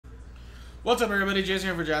What's up, everybody? Jason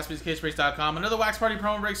here for JaspysCaseBreaks.com. Another Wax Party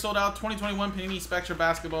promo break sold out. 2021 Panini Spectra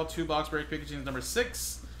Basketball 2-box break. Pikachu's number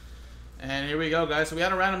 6. And here we go, guys. So we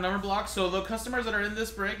had a random number block. So the customers that are in this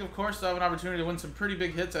break, of course, they'll have an opportunity to win some pretty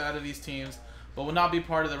big hits out of these teams, but will not be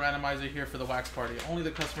part of the randomizer here for the Wax Party. Only the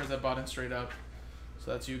customers that bought in straight up. So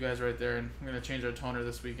that's you guys right there. And I'm going to change our toner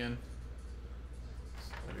this weekend.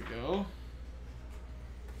 So there we go.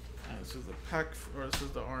 And this is the pack, or this is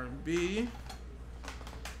the R&B.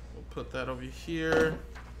 We'll put that over here.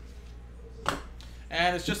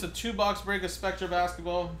 And it's just a 2-box break of Spectra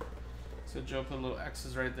Basketball. So Joe put little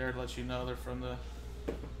X's right there to let you know they're from the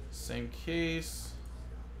same case.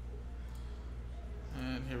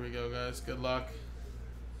 And here we go, guys. Good luck.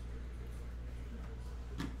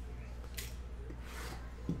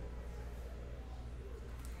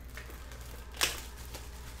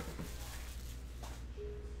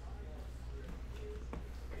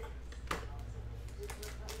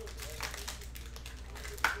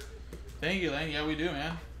 Thank you, Lane. Yeah, we do,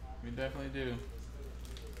 man. We definitely do.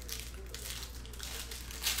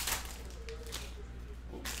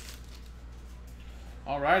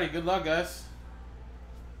 Alrighty, good luck, guys.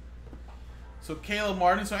 So Caleb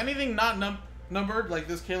Martin. So anything not numbered, like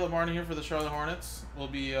this Caleb Martin here for the Charlotte Hornets, will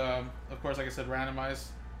be, of course, like I said, randomized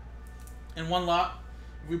in one lot.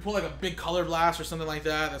 If we pull like a big color blast or something like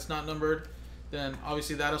that that's not numbered, then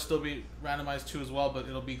obviously that'll still be randomized too as well, but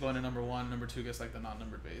it'll be going to number 1. Number 2 gets like the not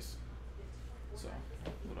numbered base. So a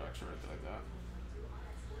little extra right there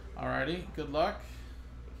like that. Alrighty, good luck.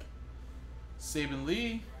 Saban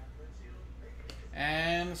Lee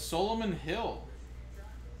and Solomon Hill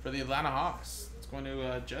for the Atlanta Hawks. It's going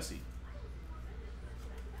to Jesse.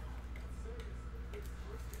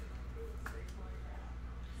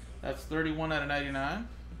 That's 31 out of 99.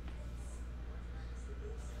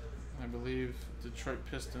 I believe Detroit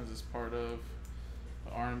Pistons is part of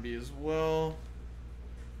the R&B as well.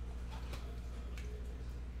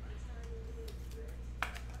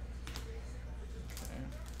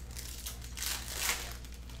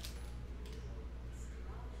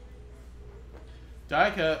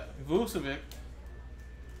 Dika Vucevic.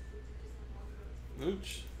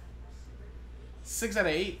 Vooch. 6 out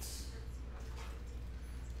of 8.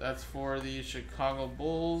 That's for the Chicago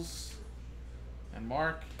Bulls and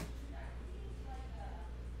Mark.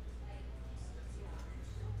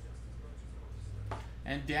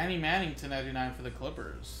 And Danny Manning to 99 for the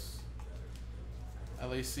Clippers.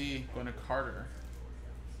 LAC going to Carter.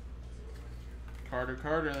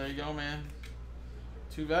 Carter, there you go, man.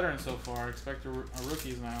 2 veterans so far. Expect a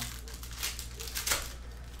rookies now.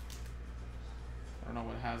 I don't know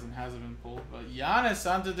what has and hasn't been pulled, but Giannis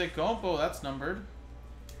Antetokounmpo, that's numbered.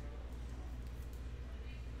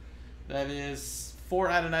 That is 4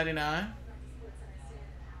 out of 99.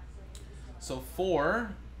 So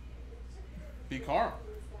 4. B. Carl.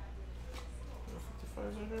 55s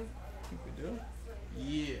right there? I think we do.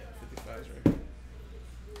 Yeah, 55s right here.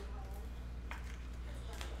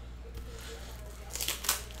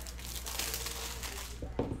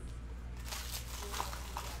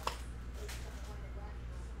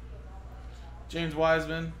 James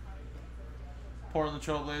Wiseman, Portland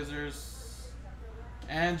Trail Blazers,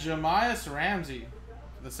 and Jamias Ramsey,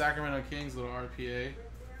 the Sacramento Kings, little RPA.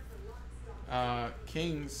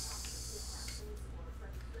 Kings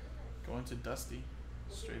going to Dusty,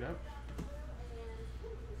 straight up.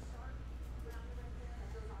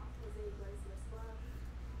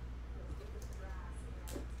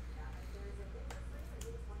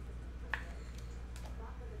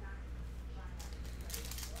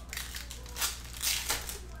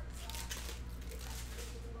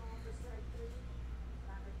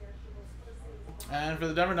 And for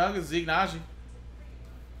the Denver Nuggets, Zeke Naji.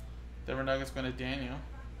 Denver Nuggets going to Daniel.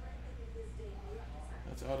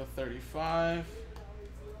 That's out of 35.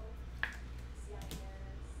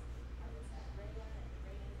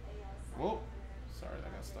 Whoa. Sorry,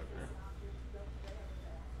 that got stuck there.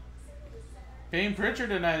 Payne Pritchard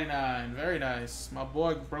to 99. Very nice. My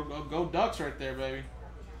boy, go Ducks right there, baby.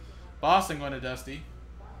 Boston going to Dusty.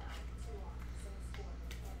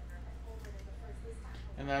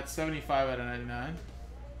 And that's 75 out of 99. I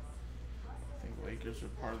think Lakers are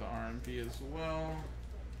part of the R&B as well.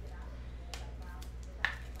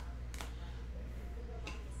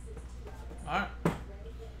 Alright. So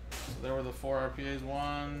there were the 4 RPAs.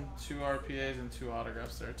 1, 2 RPAs, and 2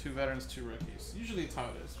 autographs there. 2 veterans, 2 rookies. Usually it's how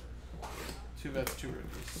it is. 2 vets, 2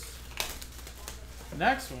 rookies.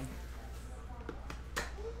 Next one.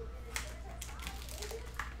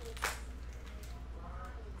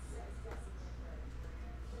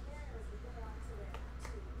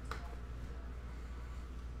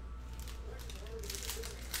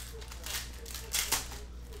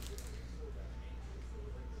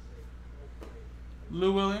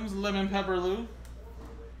 Lou Williams, Lemon Pepper Lou.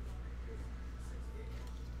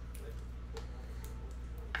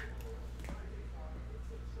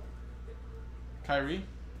 Kyrie.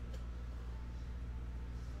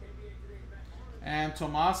 And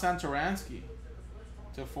Tomas Satoransky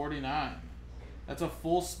to 49. That's a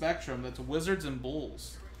full spectrum. That's Wizards and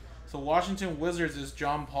Bulls. So Washington Wizards is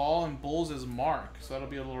John Paul and Bulls is Mark. So that'll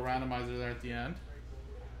be a little randomizer there at the end.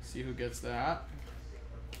 See who gets that.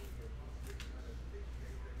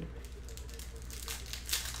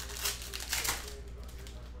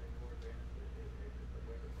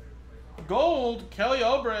 Gold, Kelly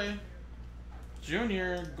Oubre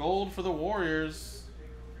Jr. Gold for the Warriors.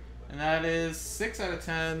 And that is 6 out of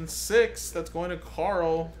 10. 6. That's going to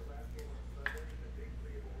Carl.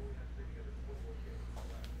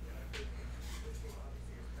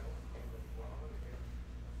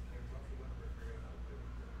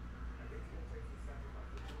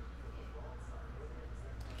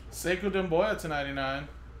 Sekou Demboya to 99.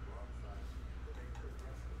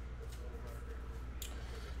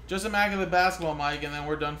 Just immaculate basketball, Mike, and then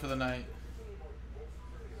we're done for the night.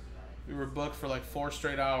 We were booked for like 4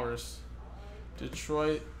 straight hours.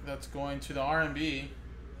 Detroit, that's going to the R&B.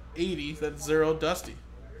 80, that's 0, Dusty.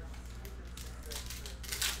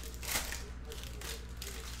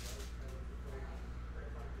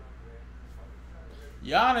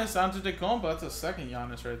 Giannis Antetokounmpo, that's a second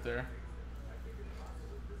Giannis right there.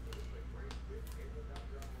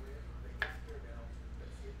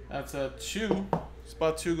 That's a 2.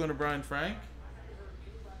 Spot 2 going to Brian Frank.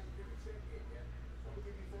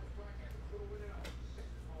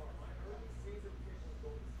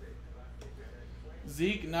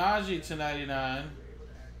 Zeke Naji to 99.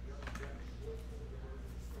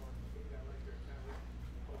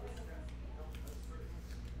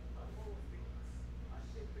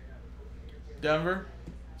 Denver.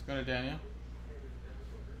 It's going to Daniel.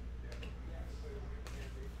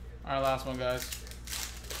 All right, last one, guys.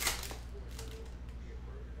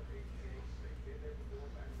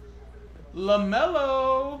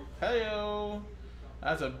 LaMelo. Heyo.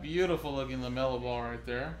 That's a beautiful looking LaMelo ball right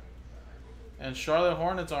there. And Charlotte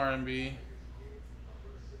Hornets R&B.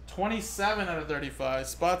 27 out of 35.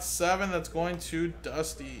 Spot 7, that's going to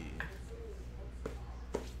Dusty.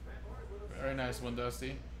 Very nice one,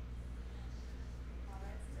 Dusty.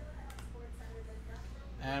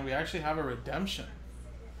 And we actually have a redemption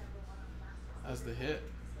as the hit.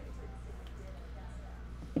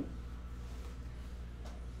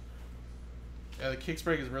 Yeah, the kicks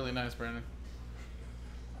break is really nice, Brandon.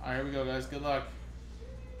 Alright, here we go, guys. Good luck.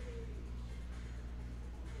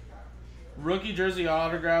 Rookie jersey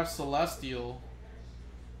autograph Celestial.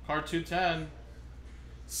 Card 210.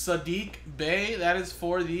 Sadiq Bey. That is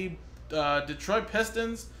for the Detroit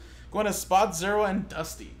Pistons. Going to spot 0 and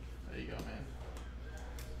Dusty. There you go, man.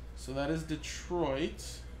 So that is Detroit.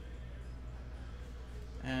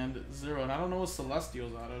 And 0. And I don't know what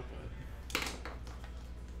Celestial's out of, but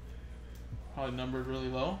probably numbered really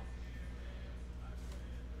low.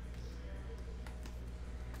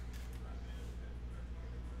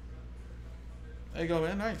 There you go,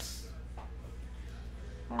 man. Nice.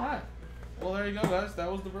 All right. Well, there you go, guys.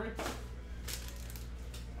 That was the break.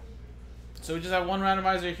 So we just have one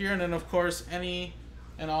randomizer here, and then, of course, any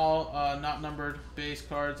and all not numbered base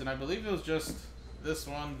cards. And I believe it was just this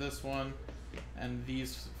one, and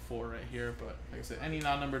these 4 right here. But like I said, any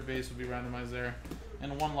non-numbered base will be randomized there.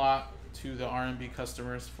 And 1 lot to the R&B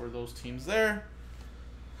customers for those teams there.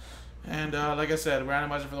 And like I said,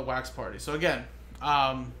 randomizer for the wax party. So again,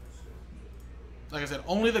 like I said,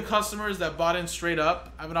 only the customers that bought in straight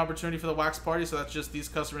up have an opportunity for the wax party. So that's just these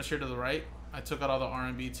customers here to the right. I took out all the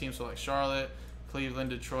R&B teams, so like Charlotte, Cleveland,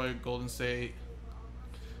 Detroit, Golden State,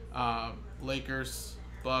 Lakers,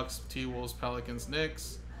 Bucks, T-Wolves, Pelicans,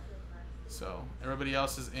 Knicks. So everybody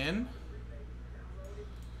else is in.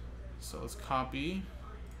 So let's copy,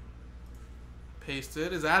 paste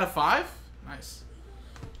it. Is that a 5? Nice.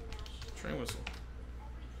 Train whistle.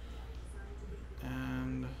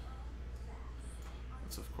 And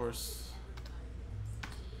let's, of course,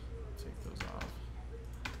 take those off.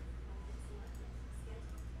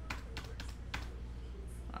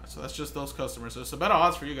 Alright, so that's just those customers. So it's a better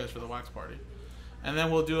odds for you guys for the wax party. And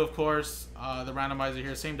then we'll do, of course, the randomizer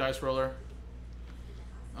here. Same dice roller.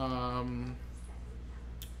 Oh,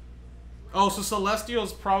 so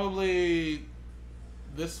Celestial's probably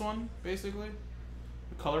this one, basically.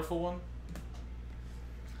 The colorful one.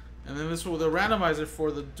 And then this will the randomizer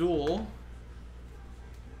for the duel.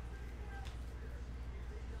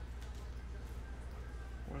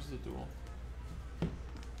 Where's the duel? Where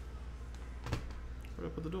did I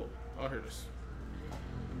put the duel? Oh, here it is.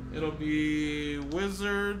 It'll be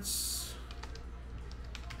Wizards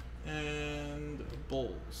and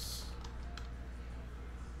Bulls.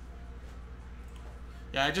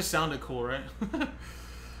 Yeah, it just sounded cool, right?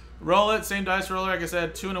 Roll it, same dice roller. Like I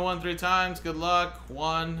said, 2 and a 1 3 times. Good luck.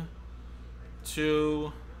 1,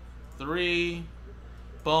 2, 3.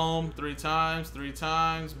 Boom. 3 times. 3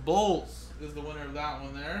 times. Bulls is the winner of that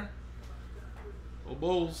one there. Oh,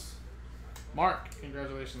 Bulls. Mark,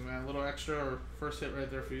 congratulations, man. A little extra or first hit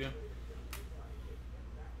right there for you.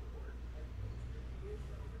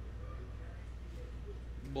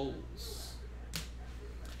 Bulls.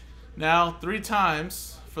 Now, 3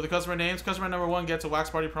 times for the customer names. Customer number 1 gets a Wax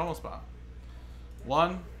Party promo spot.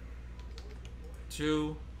 1,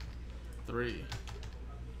 2, 3.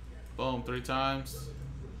 Boom, 3 times.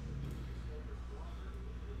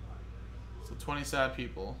 So 20 sad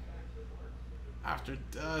people. After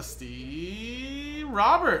Dusty,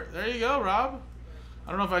 Robert. There you go, Rob. I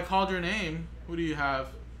don't know if I called your name. Who do you have?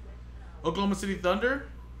 Oklahoma City Thunder,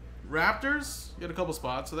 Raptors. You had a couple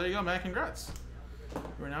spots, so there you go, man. Congrats.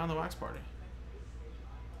 You're now in the Wax Party.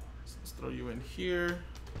 So let's throw you in here,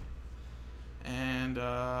 and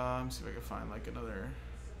let me see if I can find like another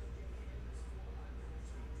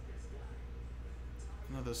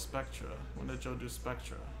Spectra. When did Joe do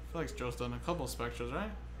Spectra? I feel like Joe's done a couple Spectras, right?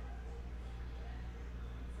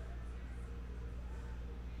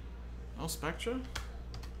 No Spectra?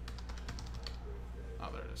 Oh,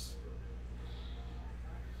 there it is.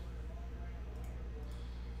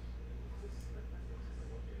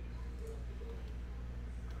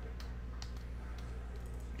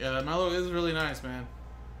 Yeah, that mellow is really nice, man.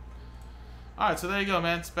 Alright, so there you go,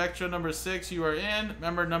 man. Spectra number 6, you are in.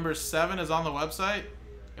 Remember, number 7 is on the website.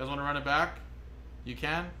 You guys want to run it back? You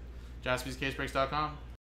can. JaspysCaseBreaks.com.